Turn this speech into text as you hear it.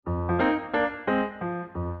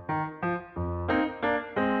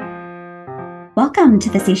Welcome to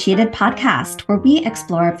the Satiated Podcast, where we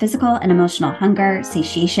explore physical and emotional hunger,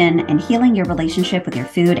 satiation, and healing your relationship with your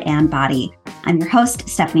food and body. I'm your host,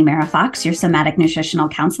 Stephanie Mara Fox, your somatic nutritional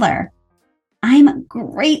counselor. I'm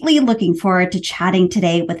greatly looking forward to chatting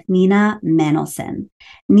today with Nina Manelson.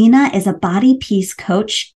 Nina is a body peace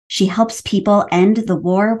coach. She helps people end the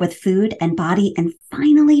war with food and body and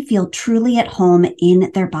finally feel truly at home in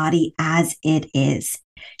their body as it is.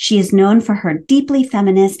 She is known for her deeply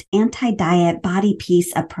feminist, anti-diet body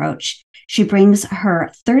peace approach. She brings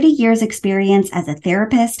her 30 years experience as a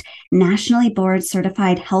therapist, nationally board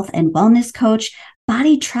certified health and wellness coach,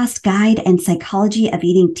 body trust guide, and psychology of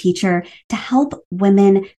eating teacher to help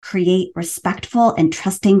women create respectful and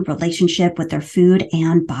trusting relationship with their food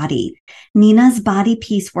and body. Nina's body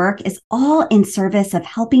peace work is all in service of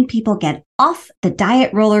helping people get off the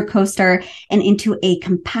diet roller coaster and into a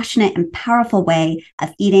compassionate and powerful way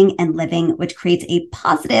of eating and living, which creates a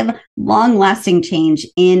positive, long-lasting change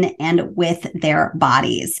in and with their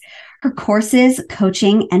bodies. Her courses,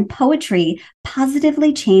 coaching, and poetry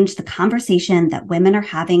positively change the conversation that women are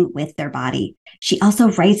having with their body. She also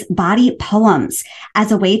writes body poems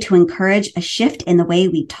as a way to encourage a shift in the way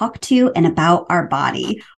we talk to and about our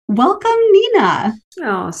body. Welcome, Nina.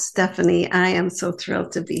 Oh, Stephanie, I am so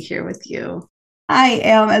thrilled to be here with you. I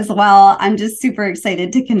am as well. I'm just super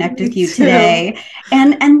excited to connect with you today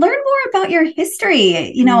and learn more about your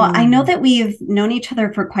history. You know, I know that we've known each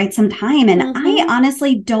other for quite some time, and I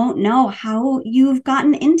honestly don't know how you've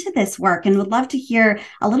gotten into this work and would love to hear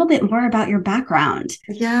a little bit more about your background.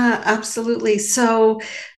 Yeah, absolutely. So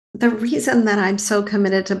the reason that I'm so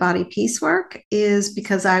committed to body peace work is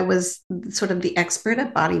because I was sort of the expert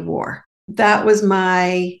at body war. That was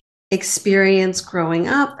my experience growing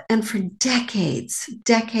up, and for decades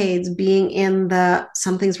being in the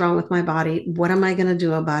something's wrong with my body. What am I going to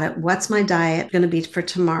do about it? What's my diet going to be for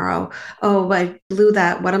tomorrow? Oh, I blew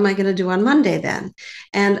that. What am I going to do on Monday then?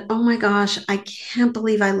 And oh my gosh, I can't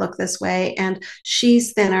believe I look this way. And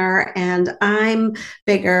she's thinner and I'm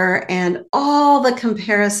bigger, and all the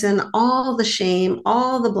comparison, all the shame,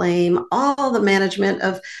 all the blame, all the management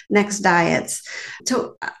of next diets.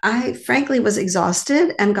 So I frankly was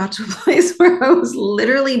exhausted and got to a place where I was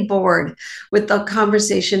literally bored with the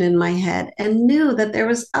conversation in my head and knew that there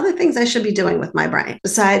was other things I should be doing with my brain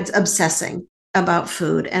besides obsessing about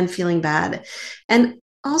food and feeling bad. And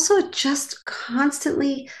also just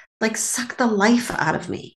constantly like sucked the life out of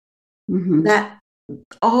me. That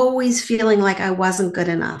always feeling like I wasn't good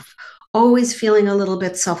enough, always feeling a little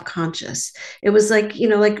bit self-conscious. It was like,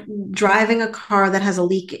 like driving a car that has a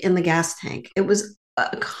leak in the gas tank. It was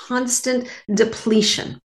a constant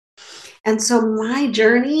depletion. And so my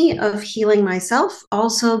journey of healing myself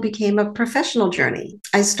also became a professional journey.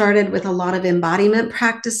 I started with a lot of embodiment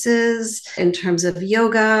practices in terms of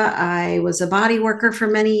yoga. I was a body worker for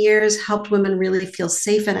many years, helped women really feel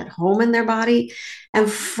safe and at home in their body. And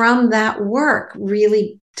from that work,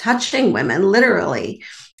 really touching women literally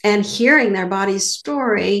and hearing their body's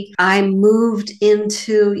story, I moved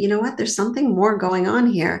into, there's something more going on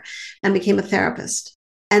here, and became a therapist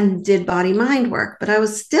and did body mind work, but I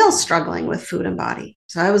was still struggling with food and body.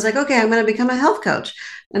 So I was like, okay, I'm going to become a health coach,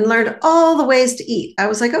 and learned all the ways to eat. I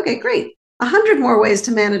was like, okay, great. 100 more ways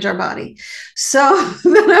to manage our body. So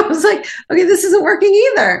then I was like, okay, this isn't working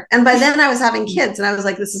either. And by then I was having kids, and I was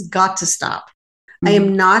like, this has got to stop. I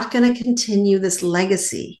am not going to continue this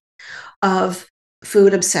legacy of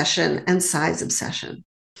food obsession and size obsession.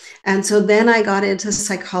 And so then I got into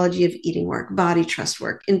psychology of eating work, body trust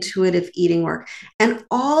work, intuitive eating work, and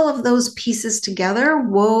all of those pieces together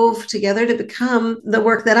wove together to become the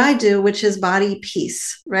work that I do, which is body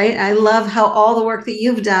peace, right? I love how all the work that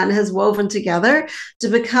you've done has woven together to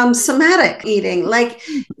become somatic eating. Like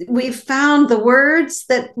we've found the words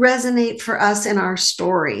that resonate for us in our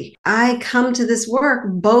story. I come to this work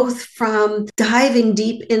both from diving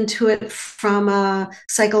deep into it from a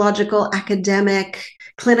psychological, academic,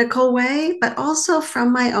 clinical way, but also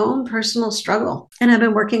from my own personal struggle. And I've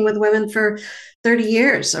been working with women for 30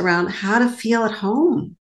 years around how to feel at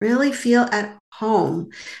home, really feel at home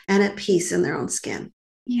and at peace in their own skin.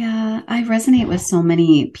 Yeah, I resonate with so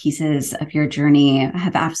many pieces of your journey. I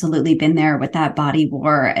have absolutely been there with that body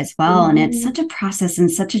war as well. And it's such a process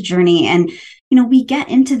and such a journey. And, we get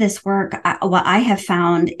into this work. What I have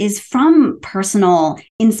found is from personal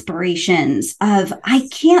inspirations of, I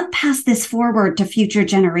can't pass this forward to future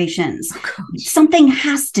generations. Something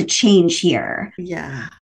has to change here. Yeah.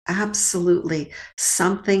 Absolutely.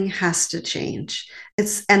 Something has to change.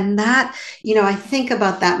 And that, I think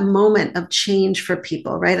about that moment of change for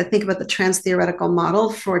people, right? I think about the trans theoretical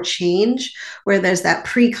model for change, where there's that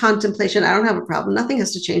pre-contemplation. I don't have a problem. Nothing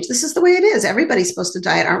has to change. This is the way it is. Everybody's supposed to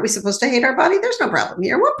diet. Aren't we supposed to hate our body? There's no problem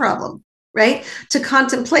here. What problem? Right? To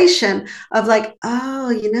contemplation of like,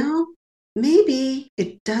 oh, maybe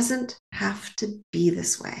it doesn't have to be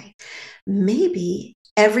this way. Maybe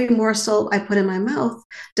every morsel I put in my mouth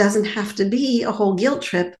doesn't have to be a whole guilt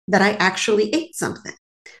trip that I actually ate something,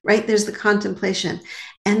 right? There's the contemplation.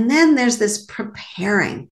 And then there's this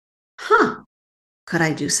preparing. Could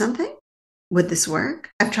I do something? Would this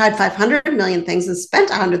work? I've tried 500 million things and spent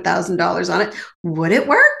 $100,000 on it. Would it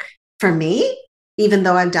work for me, even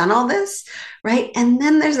though I've done all this, right? And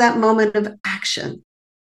then there's that moment of action,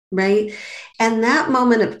 right? And that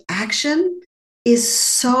moment of action is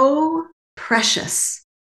so precious,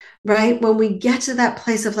 right? When we get to that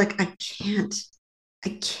place of like, I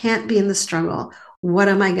can't be in the struggle. What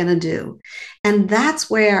am I going to do? And that's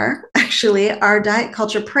where actually our diet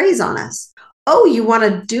culture preys on us. Oh, you want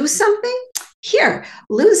to do something? Here,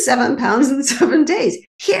 lose 7 pounds in 7 days.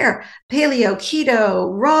 Here, paleo,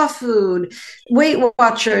 keto, raw food, Weight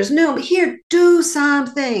Watchers. No, here, do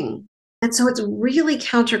something. And so it's really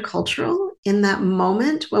countercultural in that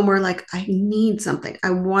moment when we're like, I need something.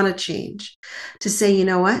 I want to change. To say, you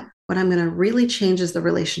know what? What I'm going to really change is the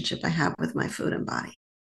relationship I have with my food and body.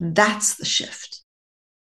 That's the shift.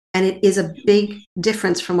 And it is a big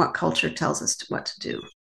difference from what culture tells us what to do.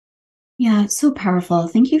 Yeah, it's so powerful.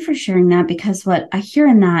 Thank you for sharing that, because what I hear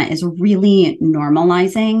in that is really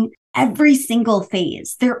normalizing every single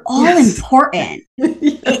phase. They're all important.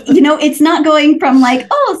 It's not going from like,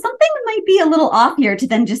 oh, something might be a little off here, to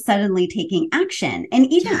then just suddenly taking action. And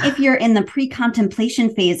even if you're in the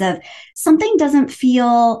pre-contemplation phase of something doesn't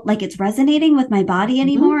feel like it's resonating with my body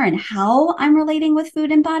anymore and how I'm relating with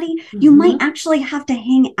food and body, you might actually have to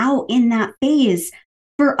hang out in that phase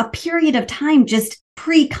for a period of time, just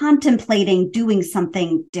pre-contemplating doing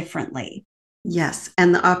something differently. Yes.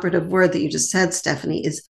 And the operative word that you just said, Stephanie,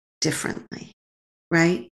 is differently,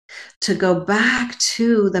 right? To go back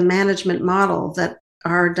to the management model that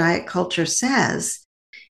our diet culture says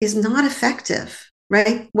is not effective,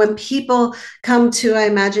 right? When people come to, I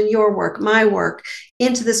imagine your work, my work,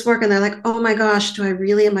 into this work, and they're like, oh my gosh, am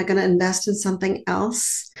I going to invest in something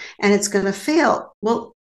else? And it's going to fail.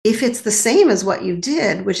 Well, if it's the same as what you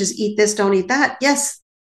did, which is eat this, don't eat that, yes,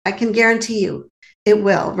 I can guarantee you it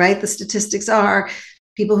will, right? The statistics are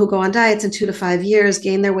people who go on diets in 2 to 5 years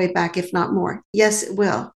gain their weight back, if not more. Yes, it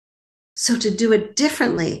will. So to do it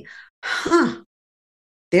differently,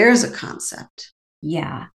 there's a concept.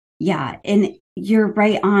 Yeah. And you're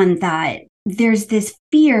right on that. There's this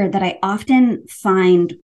fear that I often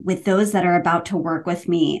find with those that are about to work with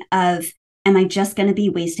me of, am I just going to be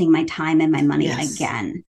wasting my time and my money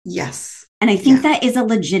again? Yes. And I think that is a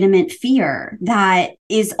legitimate fear that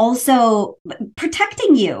is also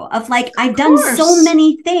protecting you of like, I've done so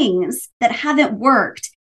many things that haven't worked.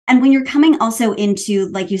 And when you're coming also into,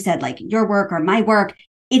 like you said, like your work or my work,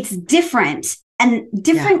 it's different. And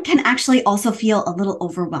different can actually also feel a little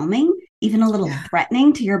overwhelming, even a little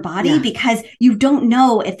threatening to your body, because you don't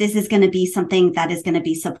know if this is going to be something that is going to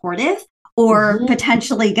be supportive or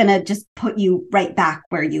potentially going to just put you right back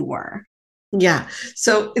where you were. Yeah.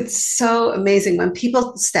 So it's so amazing when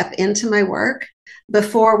people step into my work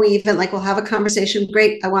before we even we'll have a conversation.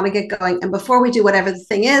 Great. I want to get going. And before we do whatever the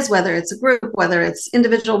thing is, whether it's a group, whether it's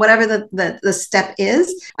individual, whatever the step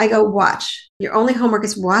is, I go, watch. Your only homework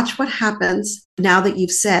is watch what happens now that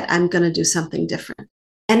you've said, I'm going to do something different.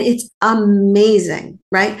 And it's amazing,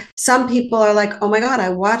 right? Some people are like, oh my God, I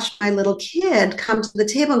watched my little kid come to the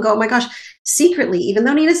table and go, oh my gosh, secretly, even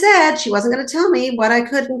though Nina said she wasn't going to tell me what I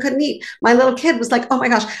could and couldn't eat, my little kid was like, oh my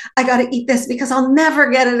gosh, I got to eat this because I'll never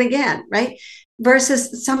get it again, right?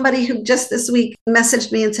 Versus somebody who just this week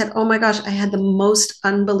messaged me and said, oh my gosh, I had the most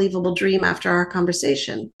unbelievable dream after our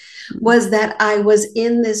conversation, was that I was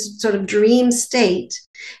in this sort of dream state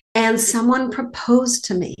and someone proposed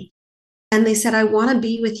to me. And they said, I want to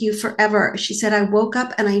be with you forever. She said, I woke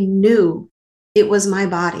up and I knew it was my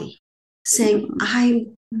body saying, I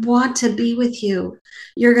want to be with you.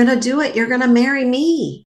 You're going to do it. You're going to marry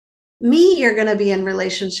me. You're going to be in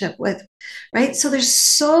relationship with, right? So there's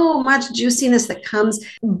so much juiciness that comes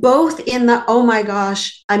both in the, oh my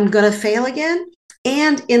gosh, I'm going to fail again,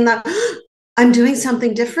 and in the, I'm doing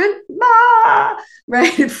something different,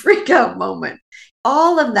 right? Freak out moment.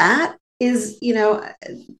 All of that is, I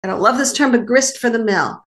don't love this term, but grist for the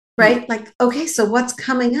mill, right? Like, okay, so what's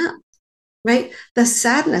coming up, right? The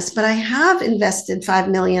sadness, but I have invested $5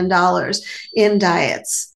 million in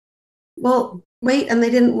diets. well, wait, and they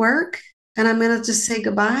didn't work, and I'm going to just say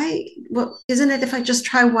goodbye. Well, isn't it if I just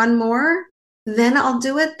try one more, then I'll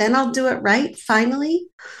do it, then I'll do it right, finally?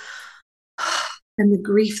 And the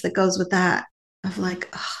grief that goes with that of like,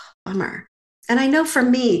 oh, bummer. And I know for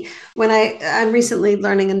me, when I'm recently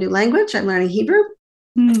learning a new language, I'm learning Hebrew.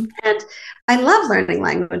 And I love learning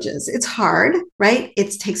languages. It's hard, right?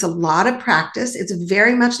 It takes a lot of practice. It's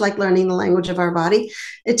very much like learning the language of our body.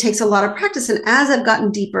 It takes a lot of practice. And as I've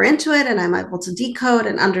gotten deeper into it and I'm able to decode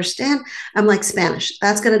and understand, I'm like, Spanish,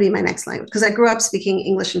 that's going to be my next language. Because I grew up speaking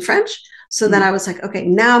English and French. So then I was like, okay,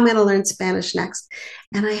 now I'm going to learn Spanish next.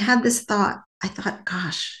 And I had this thought. I thought,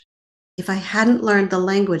 gosh, if I hadn't learned the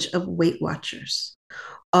language of Weight Watchers,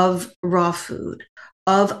 of raw food,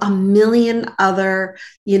 of a million other,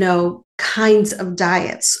 kinds of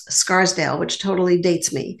diets, Scarsdale, which totally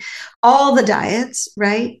dates me, all the diets,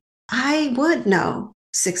 right? I would know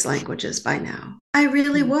 6 languages by now. I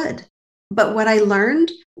really would. But what I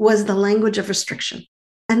learned was the language of restriction.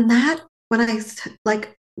 And that, when I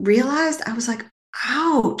realized, I was like,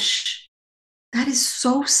 ouch, that is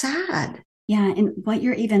so sad. Yeah. And what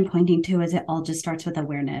you're even pointing to is it all just starts with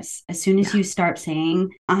awareness. As soon as you start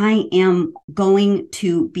saying, I am going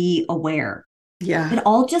to be aware, it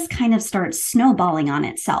all just kind of starts snowballing on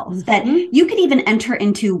itself. That you could even enter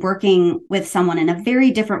into working with someone in a very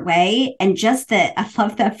different way. And just that, I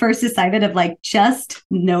love that first assignment of just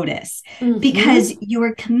notice, because you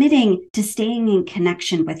are committing to staying in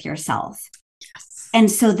connection with yourself. And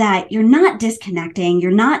so that you're not disconnecting,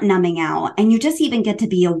 you're not numbing out, and you just even get to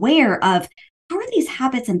be aware of, how are these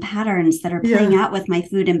habits and patterns that are playing out with my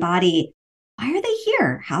food and body? Why are they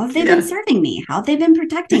here? How have they been serving me? How have they been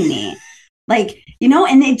protecting me?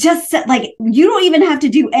 And it just you don't even have to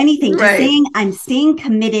do anything. Just saying I'm staying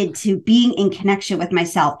committed to being in connection with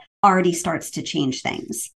myself already starts to change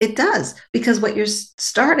things. It does, because what you're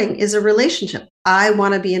starting is a relationship. I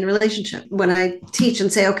want to be in a relationship. When I teach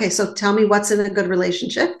and say, okay, so tell me what's in a good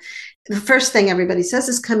relationship, the first thing everybody says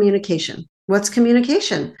is communication. What's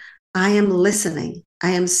communication? I am listening.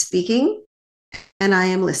 I am speaking and I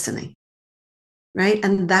am listening, right?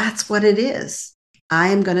 And that's what it is. I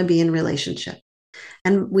am going to be in relationship.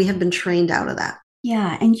 And we have been trained out of that.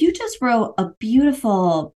 Yeah. And you just wrote a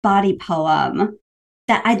beautiful body poem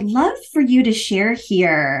that I'd love for you to share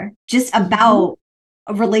here, just about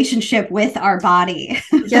a relationship with our body.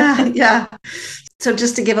 Yeah. So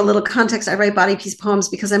just to give a little context, I write body peace poems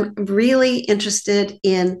because I'm really interested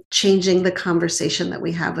in changing the conversation that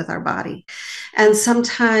we have with our body. And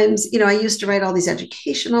sometimes, I used to write all these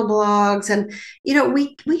educational blogs, and,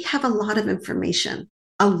 we have a lot of information.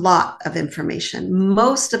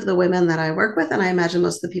 Most of the women that I work with, and I imagine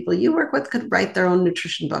most of the people you work with, could write their own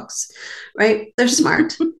nutrition books, right? They're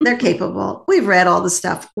smart, they're capable. We've read all the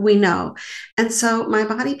stuff, we know. And so my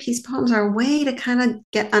body peace poems are a way to kind of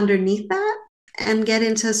get underneath that and get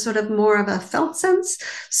into sort of more of a felt sense.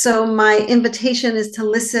 So my invitation is to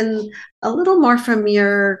listen a little more from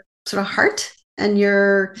your sort of heart and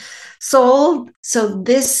your soul. So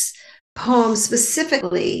this poem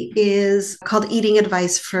specifically is called Eating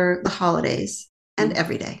Advice for the Holidays and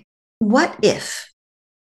Every Day. What if,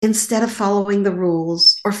 instead of following the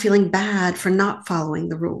rules, or feeling bad for not following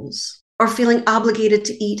the rules, or feeling obligated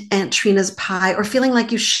to eat Aunt Trina's pie, or feeling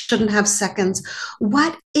like you shouldn't have seconds,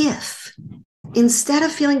 what if, instead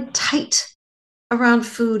of feeling tight around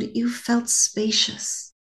food, you felt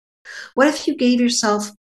spacious? What if you gave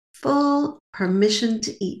yourself full permission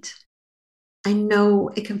to eat? I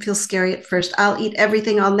know it can feel scary at first. I'll eat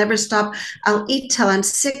everything. I'll never stop. I'll eat till I'm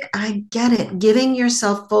sick. I get it. Giving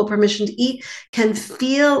yourself full permission to eat can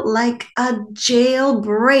feel like a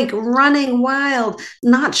jailbreak, running wild,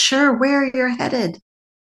 not sure where you're headed.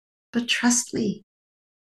 But trust me,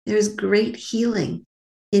 there's great healing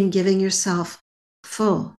in giving yourself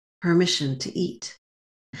full permission to eat.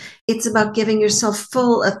 It's about giving yourself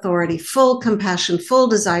full authority, full compassion, full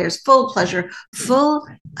desires, full pleasure, full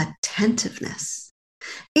attentiveness.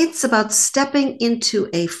 It's about stepping into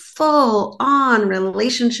a full-on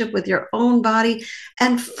relationship with your own body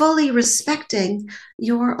and fully respecting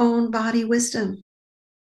your own body wisdom.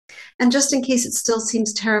 And just in case it still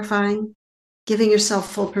seems terrifying, giving yourself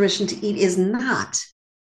full permission to eat is not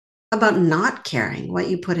about not caring what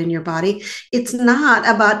you put in your body. It's not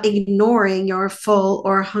about ignoring your full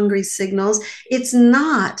or hungry signals. It's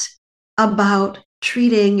not about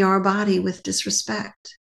treating your body with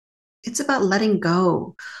disrespect. It's about letting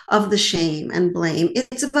go of the shame and blame.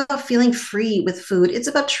 It's about feeling free with food. It's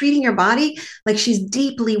about treating your body like she's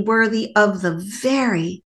deeply worthy of the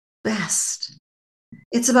very best.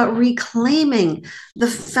 It's about reclaiming the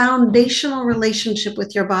foundational relationship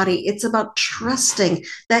with your body. It's about trusting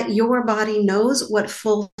that your body knows what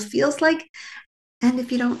full feels like. And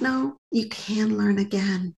if you don't know, you can learn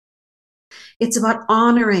again. It's about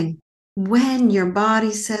honoring when your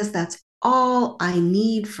body says that's all I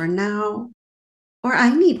need for now, or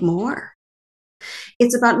I need more.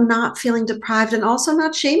 It's about not feeling deprived and also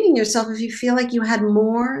not shaming yourself if you feel like you had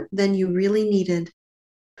more than you really needed.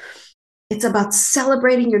 It's about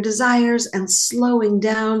celebrating your desires and slowing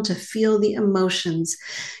down to feel the emotions.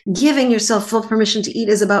 Giving yourself full permission to eat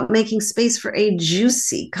is about making space for a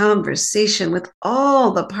juicy conversation with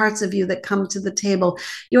all the parts of you that come to the table.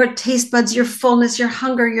 Your taste buds, your fullness, your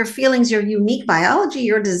hunger, your feelings, your unique biology,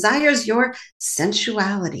 your desires, your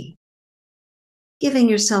sensuality. Giving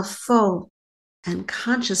yourself full and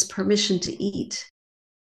conscious permission to eat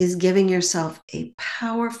is giving yourself a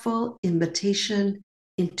powerful invitation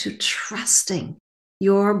into trusting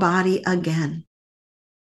your body again.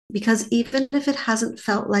 Because even if it hasn't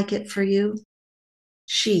felt like it for you,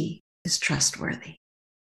 she is trustworthy.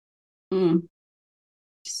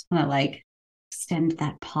 Just want to extend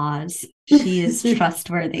that pause. She is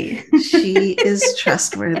trustworthy. She is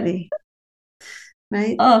trustworthy.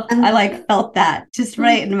 Right? Oh, and I felt that just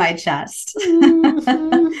right in my chest.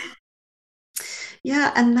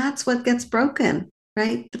 Yeah, and that's what gets broken,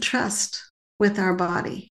 right? The trust with our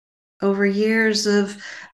body over years of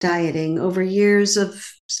dieting, over years of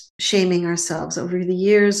shaming ourselves, over the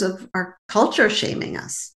years of our culture shaming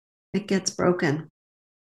us. It gets broken.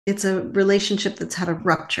 It's a relationship that's had a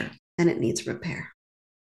rupture and it needs repair.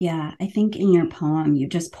 Yeah, I think in your poem, you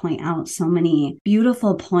just point out so many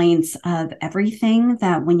beautiful points of everything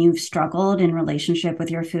that when you've struggled in relationship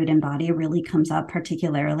with your food and body really comes up,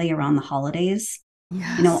 particularly around the holidays.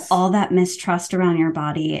 Yes. You know, all that mistrust around your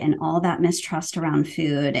body and all that mistrust around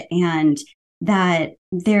food, and that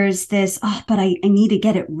there's this, but I need to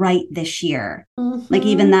get it right this year. Mm-hmm. Like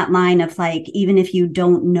even that line of even if you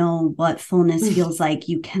don't know what fullness feels like,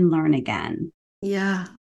 you can learn again. Yeah.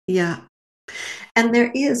 Yeah. And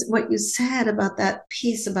there is what you said about that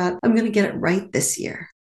piece about, I'm going to get it right this year,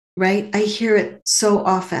 right? I hear it so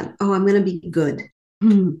often. Oh, I'm going to be good,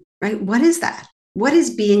 right? What is that? What is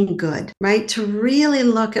being good, right? To really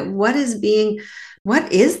look at what is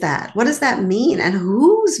that? What does that mean? And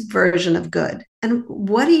whose version of good? And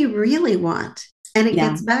what do you really want? And it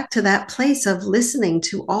gets back to that place of listening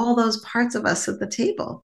to all those parts of us at the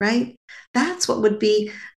table, right? That's what would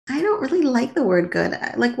be, I don't really like the word good.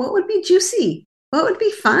 Like, what would be juicy? What would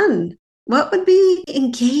be fun? What would be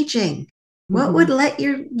engaging? What would let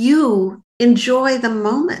you enjoy the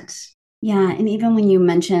moment? Yeah. And even when you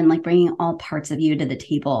mention bringing all parts of you to the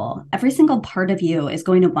table, every single part of you is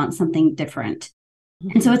going to want something different.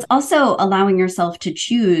 And so it's also allowing yourself to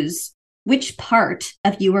choose which part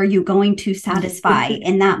of you are you going to satisfy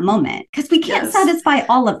in that moment? Because we can't satisfy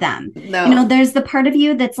all of them. No. You know, there's the part of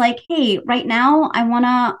you that's like, hey, right now I want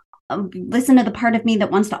to listen to the part of me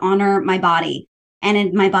that wants to honor my body.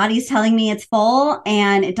 And my body's telling me it's full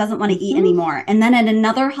and it doesn't want to eat anymore. And then at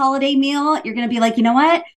another holiday meal, you're going to be like, you know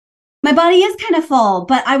what? My body is kind of full,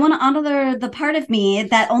 but I want to honor the part of me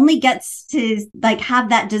that only gets to have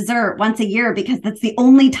that dessert once a year because that's the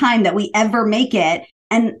only time that we ever make it.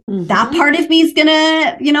 And that part of me is going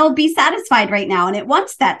to, be satisfied right now. And it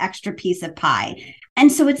wants that extra piece of pie.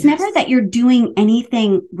 And so it's never that you're doing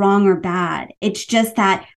anything wrong or bad. It's just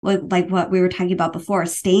that, like what we were talking about before,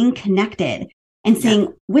 staying connected and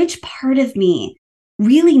saying, which part of me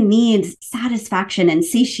really needs satisfaction and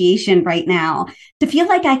satiation right now to feel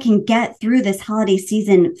like I can get through this holiday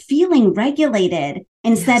season feeling regulated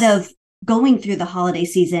instead of going through the holiday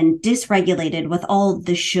season dysregulated with all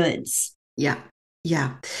the shoulds. Yeah.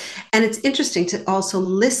 Yeah. And it's interesting to also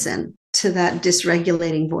listen to that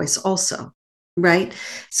dysregulating voice also, right?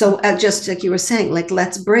 So just like you were saying,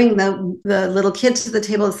 let's bring the little kid to the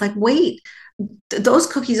table. It's like, wait, those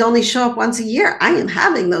cookies only show up once a year. I am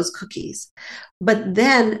having those cookies. But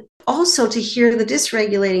then also to hear the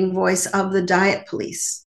dysregulating voice of the diet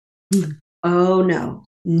police. Oh, no.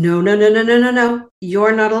 No.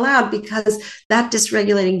 You're not allowed, because that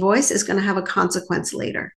dysregulating voice is going to have a consequence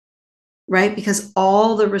later, right? Because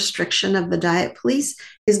all the restriction of the diet police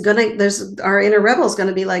is going to, our inner rebel is going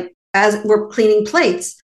to be like, as we're cleaning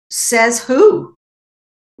plates, says who,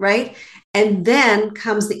 right? And then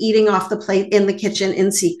comes the eating off the plate in the kitchen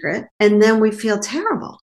in secret. And then we feel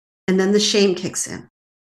terrible. And then the shame kicks in,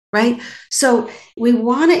 right? So we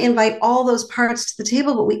want to invite all those parts to the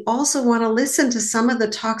table, but we also want to listen to some of the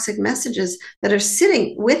toxic messages that are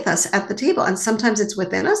sitting with us at the table. And sometimes it's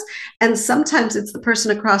within us. And sometimes it's the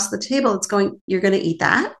person across the table that's going, you're going to eat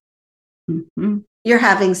that? you're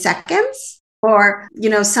having seconds, or,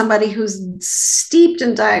 somebody who's steeped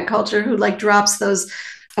in diet culture who like drops those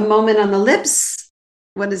a moment on the lips.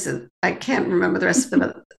 What is it? I can't remember the rest of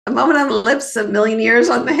it. A moment on the lips, a million years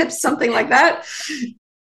on the hips, something like that.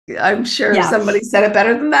 I'm sure somebody said it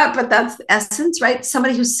better than that, but that's the essence, right?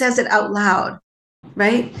 Somebody who says it out loud,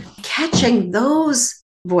 right? Catching those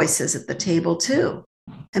voices at the table too,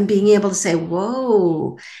 and being able to say,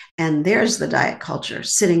 whoa, and there's the diet culture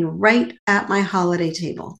sitting right at my holiday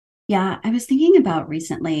table. Yeah, I was thinking about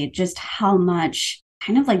recently just how much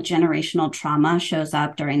kind of like generational trauma shows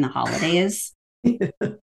up during the holidays.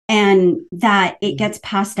 And that it gets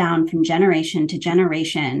passed down from generation to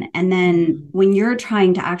generation. And then when you're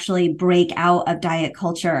trying to actually break out of diet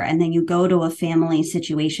culture, and then you go to a family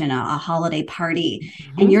situation, a holiday party,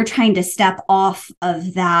 and you're trying to step off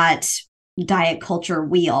of that diet culture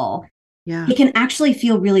wheel, it can actually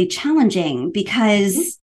feel really challenging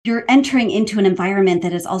because you're entering into an environment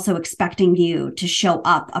that is also expecting you to show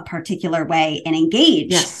up a particular way and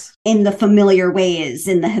engage in the familiar ways,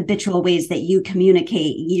 in the habitual ways that you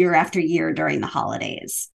communicate year after year during the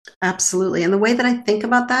holidays. Absolutely. And the way that I think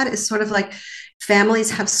about that is sort of like families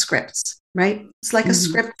have scripts, right? It's like a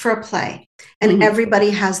script for a play, and everybody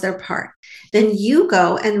has their part. Then you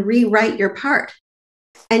go and rewrite your part.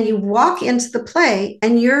 And you walk into the play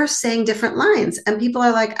and you're saying different lines, and people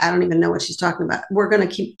are like, I don't even know what she's talking about. We're going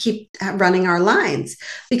to keep running our lines,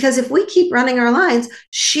 because if we keep running our lines,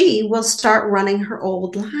 she will start running her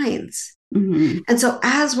old lines. And so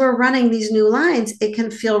as we're running these new lines, it can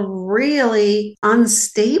feel really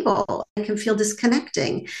unstable. It can feel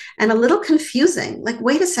disconnecting and a little confusing. Like,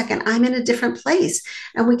 wait a second, I'm in a different place.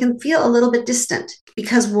 And we can feel a little bit distant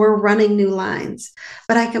because we're running new lines.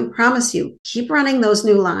 But I can promise you, keep running those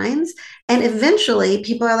new lines. And eventually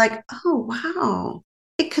people are like, oh, wow.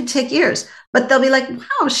 It could take years, but they'll be like,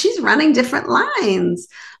 wow, she's running different lines.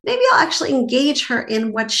 Maybe I'll actually engage her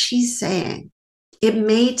in what she's saying. It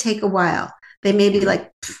may take a while. They may be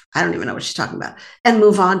like, I don't even know what she's talking about, and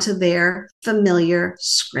move on to their familiar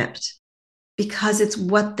script, because it's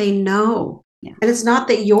what they know. And it's not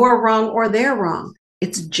that you're wrong or they're wrong.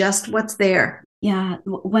 It's just what's there. Yeah.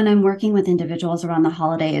 When I'm working with individuals around the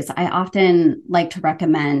holidays, I often like to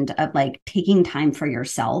recommend like taking time for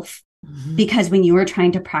yourself. Because when you are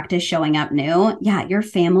trying to practice showing up new, your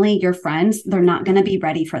family, your friends, they're not going to be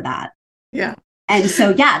ready for that. Yeah. And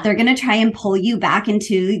so, they're going to try and pull you back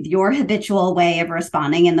into your habitual way of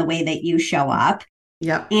responding and the way that you show up.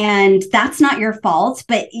 Yeah. And that's not your fault,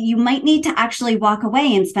 but you might need to actually walk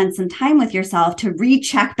away and spend some time with yourself to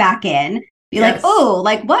recheck back in. Be like, oh,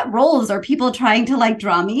 like what roles are people trying to like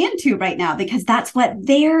draw me into right now? Because that's what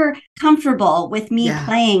they're comfortable with me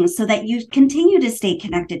playing, so that you continue to stay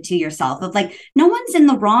connected to yourself of like, no one's in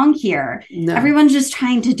the wrong here. No. Everyone's just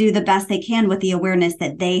trying to do the best they can with the awareness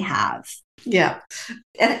that they have. Yeah.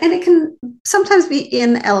 And it can sometimes be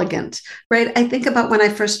inelegant, right? I think about when I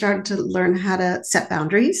first started to learn how to set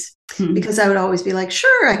boundaries, because I would always be like,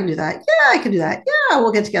 sure, I can do that. Yeah, I can do that. Yeah,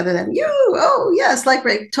 we'll get together then. Oh, yes, like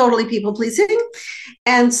right, totally people pleasing.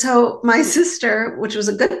 And so my sister, which was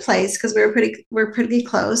a good place because we're pretty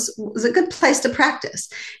close, was a good place to practice.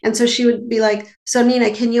 And so she would be like, so Nina,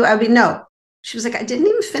 can you? I would be, no. She was like, I didn't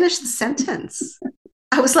even finish the sentence.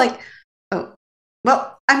 I was like, oh.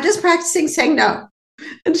 Well, I'm just practicing saying no.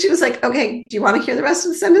 And she was like, okay, do you want to hear the rest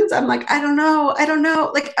of the sentence? I'm like, I don't know.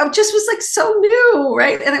 Like, I just was like so new,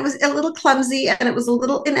 right? And it was a little clumsy and it was a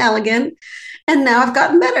little inelegant. And now I've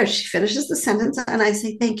gotten better. She finishes the sentence and I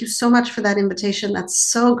say, thank you so much for that invitation. That's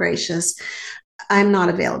so gracious. I'm not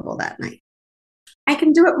available that night. I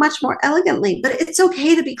can do it much more elegantly, but it's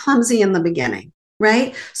okay to be clumsy in the beginning.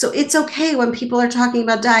 Right? So it's okay when people are talking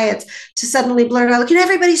about diets to suddenly blurt out, can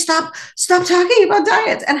everybody stop talking about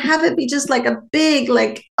diets, and have it be just like a big,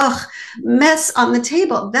 like, mess on the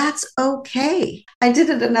table. That's okay. I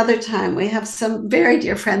did it another time. We have some very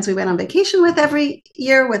dear friends we went on vacation with every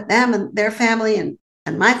year with them and their family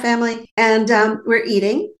and my family. And we're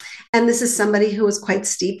eating. And this is somebody who was quite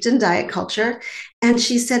steeped in diet culture. And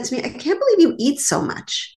she said to me, I can't believe you eat so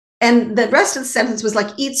much. And the rest of the sentence was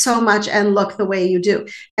like, eat so much and look the way you do.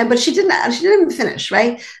 But she didn't even finish,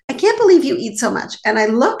 right? I can't believe you eat so much. And I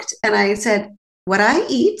looked and I said, what I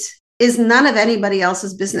eat is none of anybody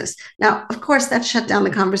else's business. Now, of course, that shut down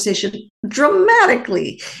the conversation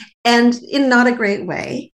dramatically and in not a great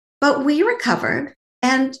way, but we recovered.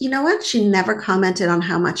 And you know what? She never commented on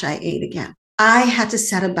how much I ate again. I had to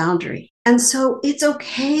set a boundary. And so it's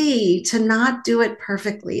okay to not do it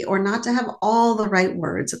perfectly or not to have all the right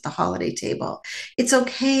words at the holiday table. It's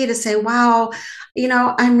okay to say, wow,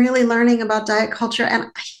 I'm really learning about diet culture.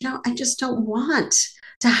 And, I just don't want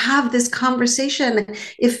to have this conversation.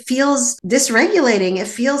 It feels dysregulating. It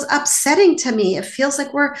feels upsetting to me. It feels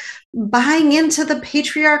like we're buying into the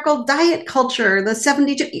patriarchal diet culture, the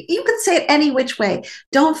 72. You can say it any which way.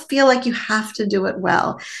 Don't feel like you have to do it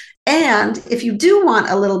well. And if you do want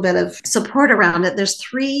a little bit of support around it, there's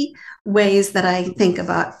 3 ways that I think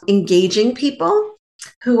about engaging people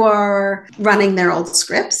who are running their old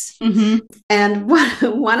scripts. Mm-hmm. And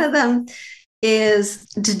one of them is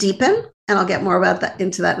to deepen, and I'll get more about that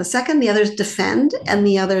into that in a second. The other is defend, and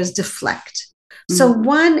the other is deflect. Mm-hmm. So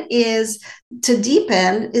one is to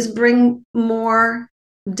deepen, is bring more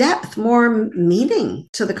depth, more meaning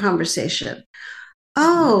to the conversation.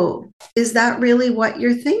 Oh, is that really what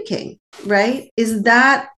you're thinking? Right? Is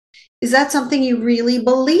that something you really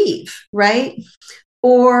believe? Right?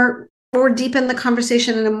 Or deepen the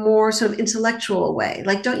conversation in a more sort of intellectual way.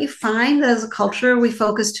 Like, don't you find that as a culture, we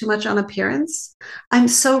focus too much on appearance? I'm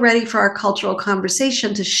so ready for our cultural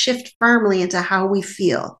conversation to shift firmly into how we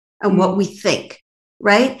feel and what we think,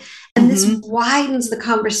 right? And this widens the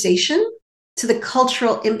conversation to the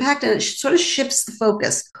cultural impact, and it sort of shifts the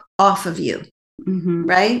focus off of you,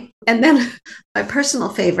 right? And then my personal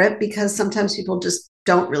favorite, because sometimes people just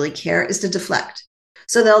don't really care, is to deflect.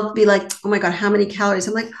 So they'll be like, oh my God, how many calories?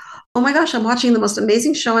 I'm like, oh my gosh, I'm watching the most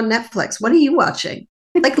amazing show on Netflix. What are you watching?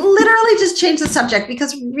 Like, literally just change the subject,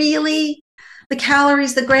 because really the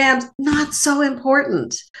calories, the grams, not so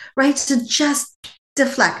important, right? So just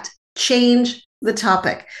deflect, change the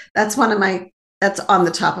topic. That's on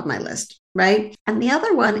the top of my list, right? And the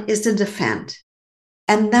other one is to defend.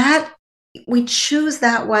 And that we choose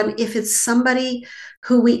that one if it's somebody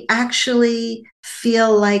who we actually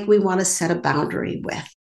feel like we want to set a boundary with.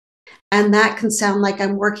 And that can sound like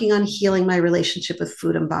I'm working on healing my relationship with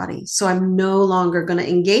food and body. So I'm no longer going to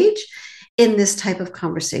engage in this type of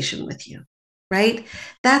conversation with you, right?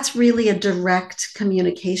 That's really a direct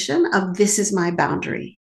communication of, this is my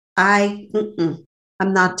boundary. I'm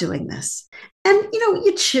not doing this. And,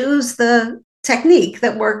 you choose the technique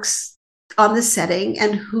that works on the setting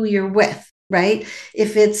and who you're with, right?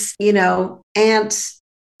 If it's, Aunt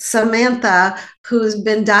Samantha, who's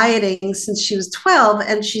been dieting since she was 12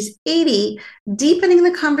 and she's 80, deepening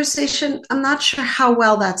the conversation, I'm not sure how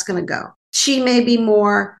well that's going to go. She may be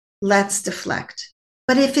more, let's deflect.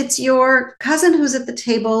 But if it's your cousin who's at the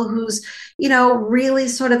table, who's, really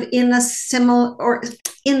sort of in a similar or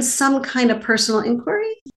in some kind of personal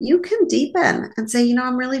inquiry, you can deepen and say,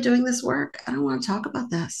 I'm really doing this work. I don't want to talk about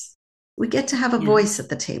this. We get to have a voice at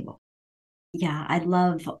the table. Yeah, I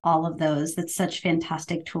love all of those. That's such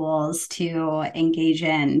fantastic tools to engage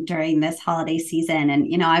in during this holiday season.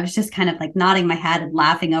 And, I was just kind of like nodding my head and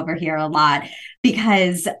laughing over here a lot,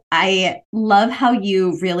 because I love how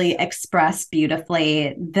you really express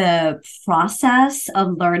beautifully the process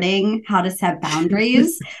of learning how to set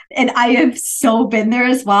boundaries. And I have so been there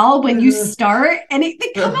as well. When you start and they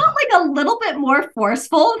come out like a little bit more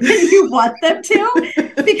forceful than you want them to,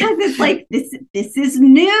 because it's like, this is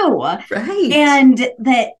new. Right. And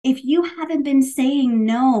that if you haven't been saying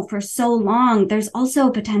no for so long, there's also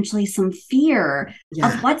potentially some fear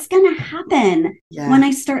of what's going to happen when I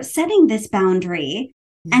start setting this boundary.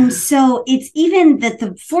 And so it's even that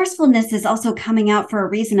the forcefulness is also coming out for a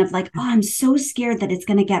reason of like, oh, I'm so scared that it's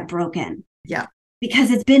going to get broken. Yeah.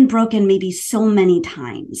 Because it's been broken maybe so many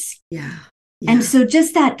times. Yeah. And so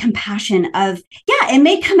just that compassion of, it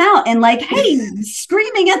may come out and like, hey,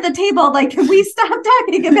 screaming at the table, like, can we stop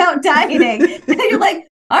talking about dieting? And you're like,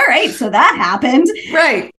 all right, so that happened.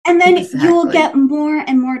 Right. And then you'll get more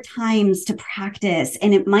and more times to practice.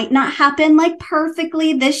 And it might not happen like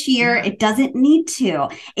perfectly this year. It doesn't need to.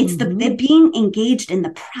 It's the being engaged in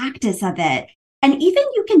the practice of it. And even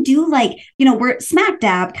you can do like, we're smack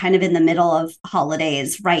dab kind of in the middle of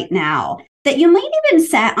holidays right now, that you might even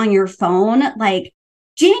set on your phone, like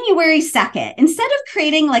January 2nd, instead of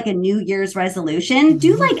creating like a New Year's resolution,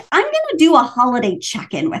 do like, I'm going to do a holiday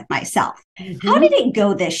check-in with myself. How did it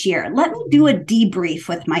go this year? Let me do a debrief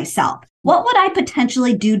with myself. What would I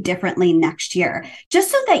potentially do differently next year? Just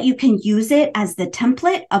so that you can use it as the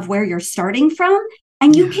template of where you're starting from.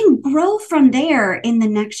 And you can grow from there in the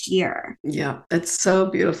next year. Yeah, it's so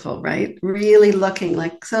beautiful, right? Really looking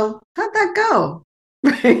like, so how'd that go?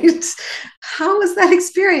 Right? How was that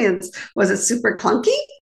experience? Was it super clunky?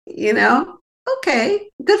 Okay,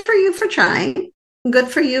 good for you for trying. Good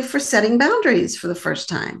for you for setting boundaries for the first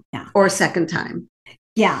time or second time.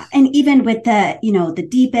 Yeah. And even with the, the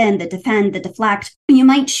deepen, the defend, the deflect, you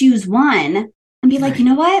might choose one and be like, you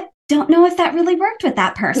know what? Don't know if that really worked with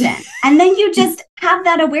that person. And then you just have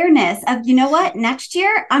that awareness of, next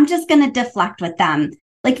year, I'm just going to deflect with them.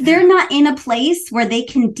 Like they're not in a place where they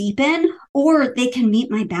can deepen or they can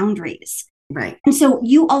meet my boundaries. Right. And so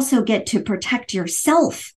you also get to protect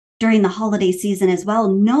yourself during the holiday season as well,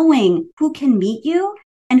 knowing who can meet you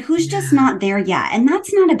and who's just not there yet. And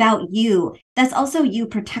that's not about you. That's also you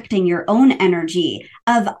protecting your own energy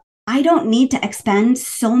of, I don't need to expend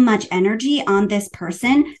so much energy on this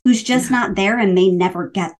person who's just not there and may never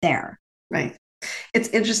get there. Right. It's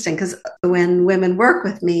interesting because when women work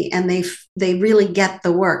with me and they really get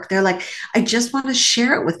the work, they're like, I just want to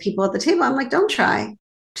share it with people at the table. I'm like, don't try.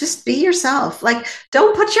 Just be yourself. Like,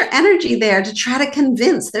 don't put your energy there to try to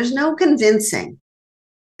convince. There's no convincing.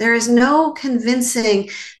 There is no convincing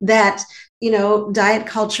that, diet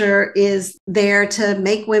culture is there to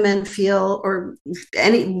make women feel, or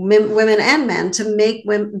any women and men, to make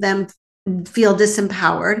them feel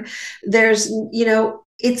disempowered. There's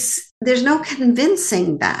no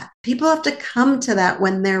convincing that. People have to come to that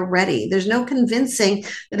when they're ready. There's no convincing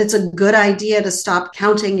that it's a good idea to stop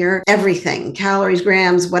counting your everything, calories,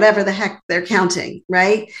 grams, whatever the heck they're counting,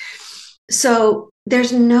 right? So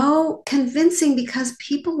there's no convincing, because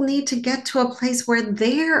people need to get to a place where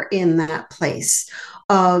they're in that place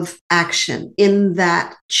of action, in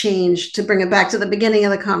that change, to bring it back to the beginning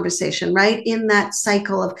of the conversation, right? In that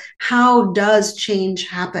cycle of how does change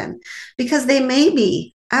happen? Because they may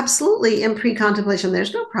be absolutely in pre-contemplation,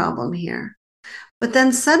 there's no problem here. But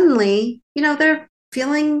then suddenly, they're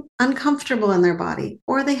feeling uncomfortable in their body,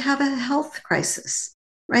 or they have a health crisis,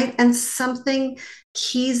 right? And something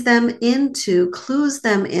clues them into,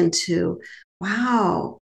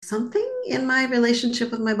 wow, something in my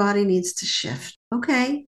relationship with my body needs to shift.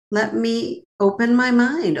 Okay, let me open my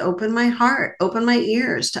mind, open my heart, open my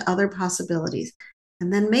ears to other possibilities.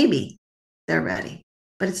 And then maybe they're ready.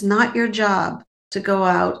 But it's not your job to go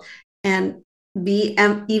out and be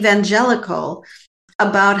evangelical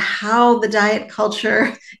about how the diet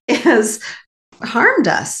culture has harmed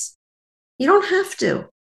us. You don't have to.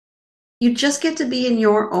 You just get to be in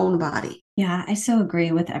your own body. Yeah, I so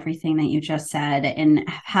agree with everything that you just said, and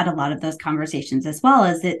have had a lot of those conversations as well.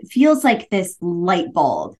 As it feels like this light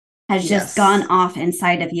bulb has just gone off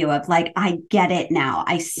inside of you of like, I get it now.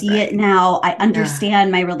 I see it now. I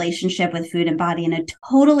understand my relationship with food and body in a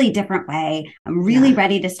totally different way. I'm really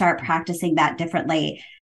ready to start practicing that differently.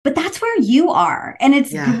 But that's where you are. And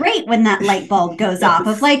it's great when that light bulb goes off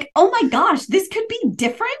of like, oh my gosh, this could be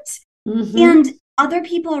different. Mm-hmm. And other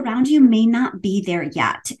people around you may not be there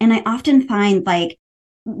yet. And I often find like,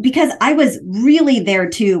 because I was really there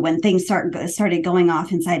too when things started going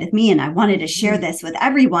off inside of me, and I wanted to share this with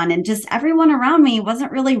everyone, and just everyone around me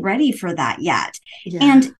wasn't really ready for that yet. Yeah.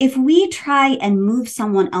 And if we try and move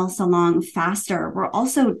someone else along faster, we're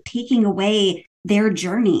also taking away their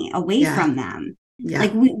journey away from them. Yeah.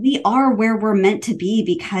 Like we are where we're meant to be,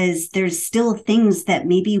 because there's still things that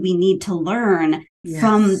maybe we need to learn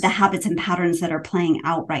from the habits and patterns that are playing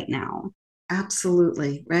out right now.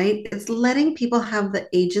 Absolutely, right? It's letting people have the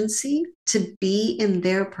agency to be in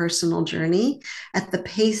their personal journey at the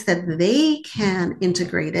pace that they can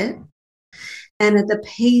integrate it, and at the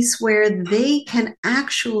pace where they can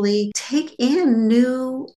actually take in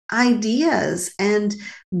new ideas and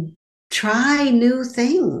try new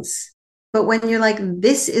things. But when you're like,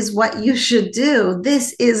 this is what you should do,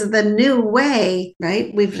 this is the new way,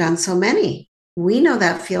 right? We've done so many. We know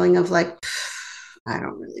that feeling of like, I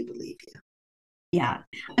don't really believe you. Yeah.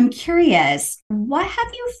 I'm curious, what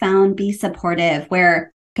have you found be supportive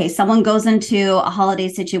where, okay, someone goes into a holiday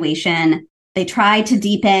situation, they try to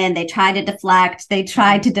deepen, they try to deflect, they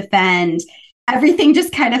try to defend, everything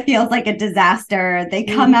just kind of feels like a disaster. They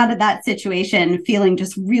come out of that situation feeling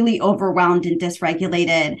just really overwhelmed and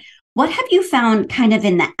dysregulated. What have you found kind of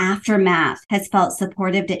in the aftermath has felt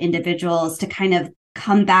supportive to individuals to kind of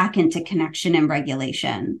come back into connection and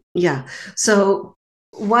regulation? Yeah. So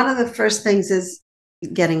one of the first things is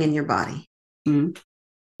getting in your body,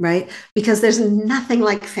 right? Because there's nothing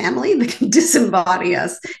like family that can disembody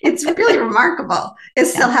us. It's really remarkable. It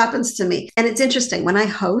still happens to me. And it's interesting. When I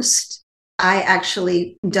host, I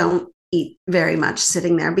actually don't eat very much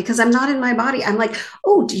sitting there because I'm not in my body. I'm like,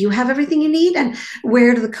 oh, do you have everything you need? And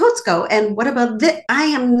where do the coats go? And what about this? I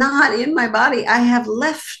am not in my body. I have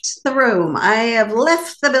left the room. I have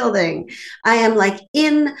left the building. I am like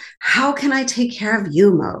in, how can I take care of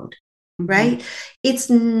you mode? Right? It's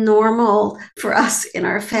normal for us in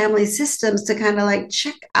our family systems to kind of like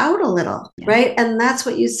check out a little, right? And that's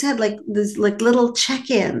what you said, like these like little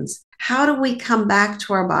check-ins. How do we come back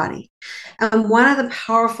to our body? One of the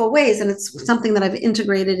powerful ways, and it's something that I've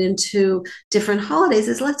integrated into different holidays,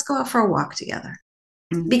 is let's go out for a walk together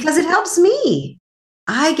because it helps me.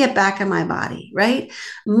 I get back in my body, right?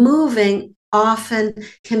 Moving often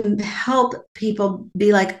can help people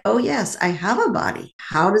be like, oh, yes, I have a body.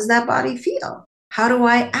 How does that body feel? How do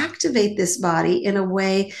I activate this body in a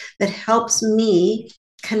way that helps me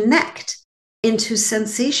connect into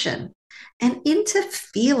sensation and into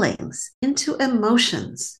feelings, into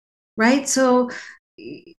emotions, right? So,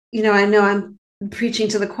 I know I'm preaching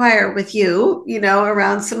to the choir with you,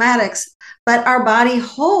 around somatics, but our body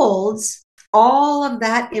holds all of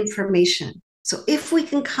that information. So if we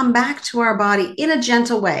can come back to our body in a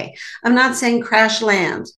gentle way, I'm not saying crash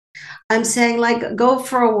land. I'm saying like go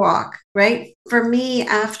for a walk, right? For me,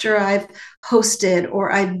 after I've hosted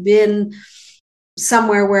or I've been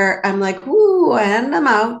somewhere where I'm like, ooh, and I'm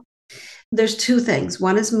out, there's two things.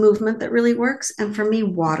 One is movement that really works. And for me,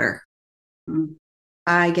 water.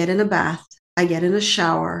 I get in a bath. I get in a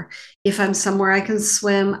shower. If I'm somewhere I can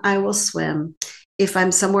swim, I will swim. If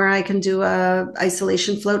I'm somewhere I can do a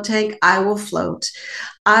isolation float tank, I will float.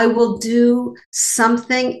 I will do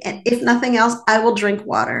something. And if nothing else, I will drink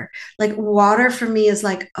water. Like water for me is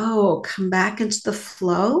like, oh, come back into the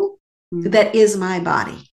flow that is my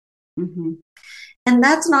body. Mm-hmm. And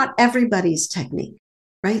that's not everybody's technique,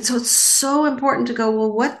 right? So it's so important to go,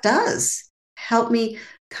 well, what does help me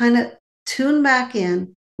kind of tune back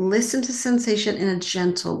in, listen to sensation in a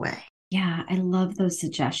gentle way? Yeah, I love those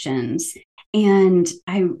suggestions. And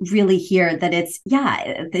I really hear that it's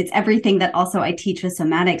everything that also I teach with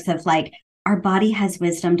somatics of like our body has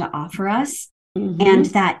wisdom to offer us. Mm-hmm. And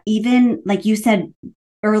that even like you said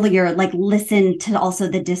earlier, like listen to also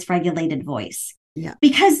the dysregulated voice. Yeah.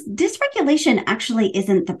 Because dysregulation actually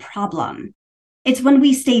isn't the problem. It's when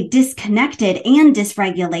we stay disconnected and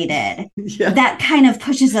dysregulated that kind of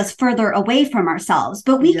pushes us further away from ourselves.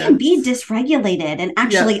 But we can be dysregulated and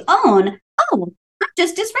actually own, oh, I'm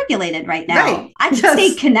just dysregulated right now. Right. I can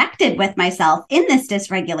stay connected with myself in this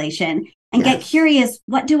dysregulation and get curious,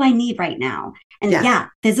 what do I need right now? And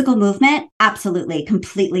physical movement, absolutely,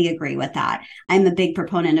 completely agree with that. I'm a big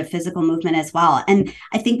proponent of physical movement as well. And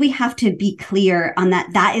I think we have to be clear on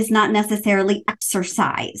that. That is not necessarily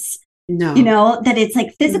exercise. No. That it's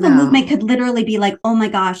like physical movement could literally be like, oh my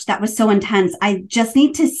gosh, that was so intense. I just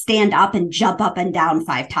need to stand up and jump up and down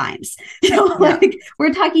 5 times. Like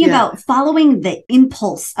we're talking about following the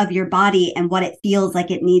impulse of your body and what it feels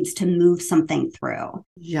like it needs to move something through.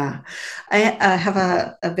 Yeah. I have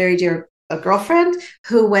a very dear girlfriend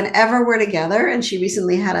who, whenever we're together, and she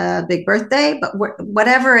recently had a big birthday, but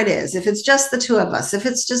whatever it is, if it's just the two of us, if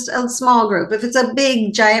it's just a small group, if it's a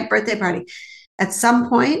big giant birthday party, at some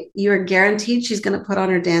point, you're guaranteed she's going to put on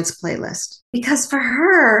her dance playlist because for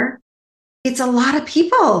her, it's a lot of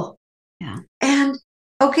people. Yeah. And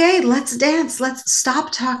okay, let's dance. Let's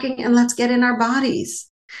stop talking and let's get in our bodies.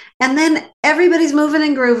 And then everybody's moving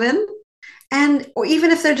and grooving. Or even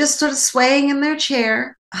if they're just sort of swaying in their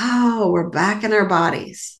chair, oh, we're back in our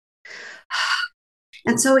bodies.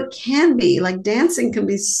 And so it can be like dancing can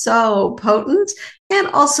be so potent and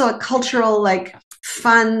also a cultural, like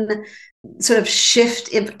fun sort of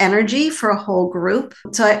shift of energy for a whole group.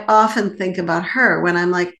 So I often think about her when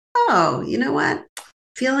I'm like, oh, you know what?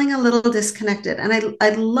 Feeling a little disconnected. And I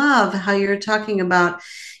love how you're talking about,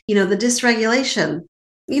 the dysregulation.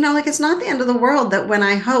 Like it's not the end of the world that when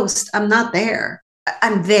I host, I'm not there.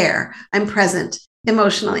 I'm there. I'm present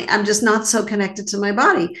emotionally. I'm just not so connected to my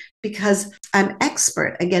body because I'm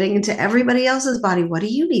expert at getting into everybody else's body. What do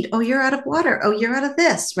you need? Oh, you're out of water. Oh, you're out of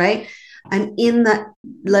this, right? I'm in the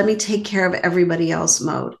let me take care of everybody else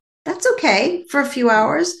mode. That's okay for a few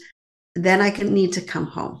hours. Then I can need to come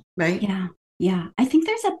home, right? Yeah. Yeah. I think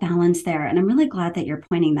there's a balance there. And I'm really glad that you're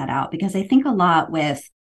pointing that out because I think a lot with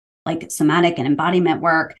like somatic and embodiment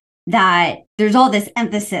work that there's all this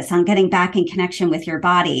emphasis on getting back in connection with your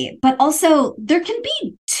body, but also there can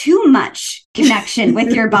be too much connection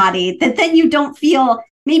with your body that then you don't feel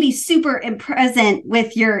maybe super present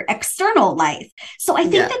with your external life. So I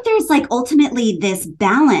think that there's like ultimately this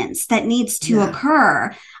balance that needs to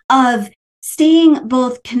occur of staying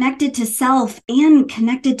both connected to self and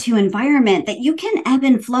connected to environment, that you can ebb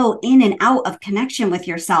and flow in and out of connection with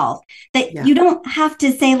yourself, that you don't have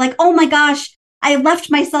to say like, oh my gosh, I left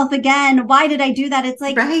myself again. Why did I do that? It's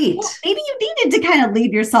like, well, maybe you needed to kind of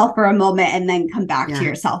leave yourself for a moment and then come back to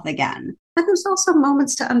yourself again. And there's also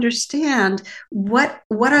moments to understand what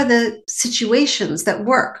are the situations that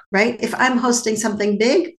work, right? If I'm hosting something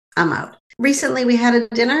big, I'm out. Recently, we had a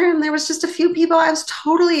dinner and there was just a few people. I was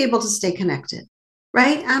totally able to stay connected,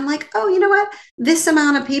 right? I'm like, oh, you know what? This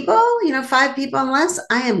amount of people, 5 people and less,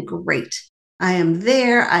 I am great. I am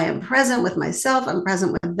there. I am present with myself. I'm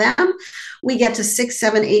present with them. We get to 6,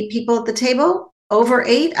 7, 8 people at the table. Over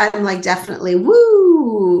 8, I'm like definitely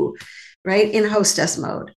woo, right? In hostess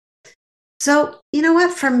mode. So, you know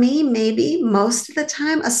what? For me, maybe most of the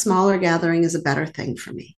time, a smaller gathering is a better thing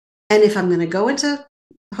for me. And if I'm going to go into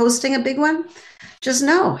hosting a big one, just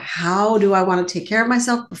know, how do I want to take care of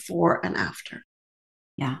myself before and after?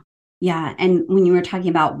 Yeah. Yeah. And when you were talking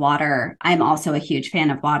about water, I'm also a huge fan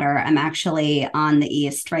of water. I'm actually on the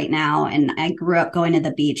East right now, and I grew up going to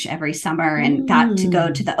the beach every summer and got to go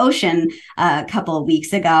to the ocean a couple of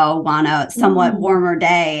weeks ago on a somewhat warmer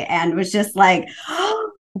day, and was just like,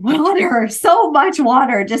 water, so much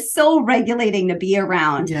water, just so regulating to be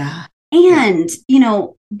around. Yeah. And,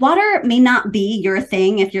 water may not be your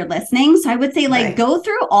thing if you're listening. So I would say, like, go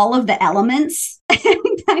through all of the elements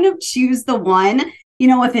and kind of choose the one.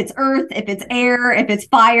 If it's earth, if it's air, if it's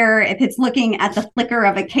fire, if it's looking at the flicker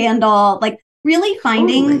of a candle, like really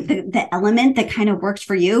finding the element that kind of works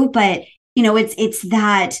for you. But, it's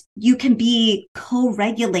that you can be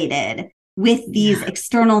co-regulated with these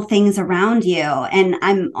external things around you. And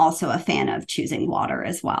I'm also a fan of choosing water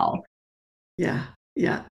as well. Yeah.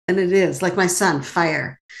 Yeah. And it is like my son,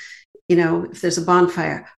 fire. If there's a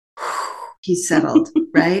bonfire, he's settled,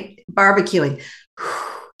 right? Barbecuing,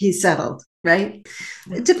 he's settled, right?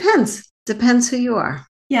 It depends who you are.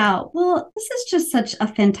 Yeah, well, this is just such a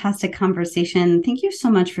fantastic conversation. Thank you so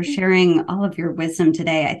much for sharing all of your wisdom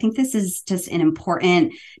today. I think this is just an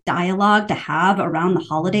important dialogue to have around the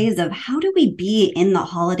holidays of how do we be in the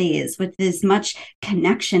holidays with as much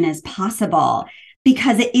connection as possible,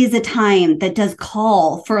 because it is a time that does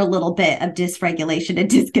call for a little bit of dysregulation and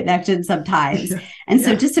disconnection sometimes. And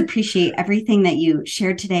so just appreciate everything that you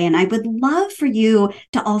shared today. And I would love for you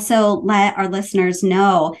to also let our listeners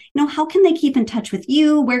know, how can they keep in touch with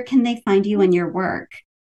you? Where can they find you and your work?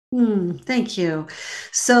 Thank you.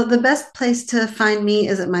 So the best place to find me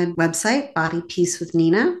is at my website, Body Peace with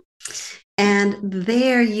Nina. And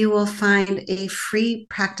there you will find a free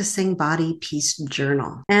practicing body peace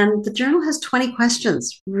journal. And the journal has 20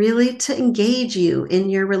 questions really to engage you in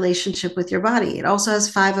your relationship with your body. It also has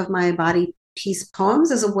 5 of my body peace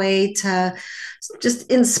poems as a way to just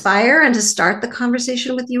inspire and to start the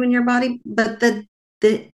conversation with you and your body. But the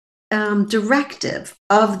directive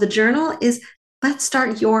of the journal is, let's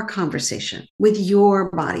start your conversation with your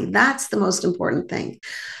body. That's the most important thing.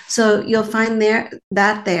 So you'll find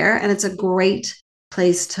that there, and it's a great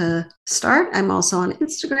place to start. I'm also on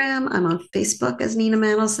Instagram. I'm on Facebook as Nina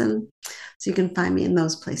Mandelson. So you can find me in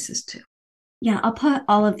those places too. Yeah, I'll put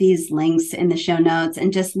all of these links in the show notes,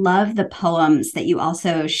 and just love the poems that you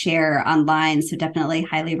also share online. So definitely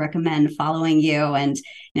highly recommend following you and,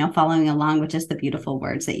 following along with just the beautiful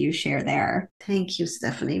words that you share there. Thank you,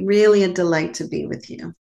 Stephanie. Really a delight to be with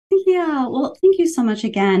you. Yeah, well, thank you so much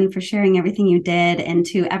again for sharing everything you did. And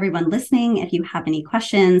to everyone listening, if you have any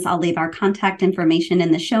questions, I'll leave our contact information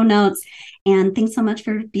in the show notes. And thanks so much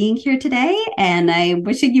for being here today. And I'm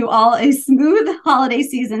wishing you all a smooth holiday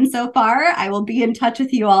season so far. I will be in touch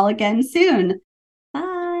with you all again soon.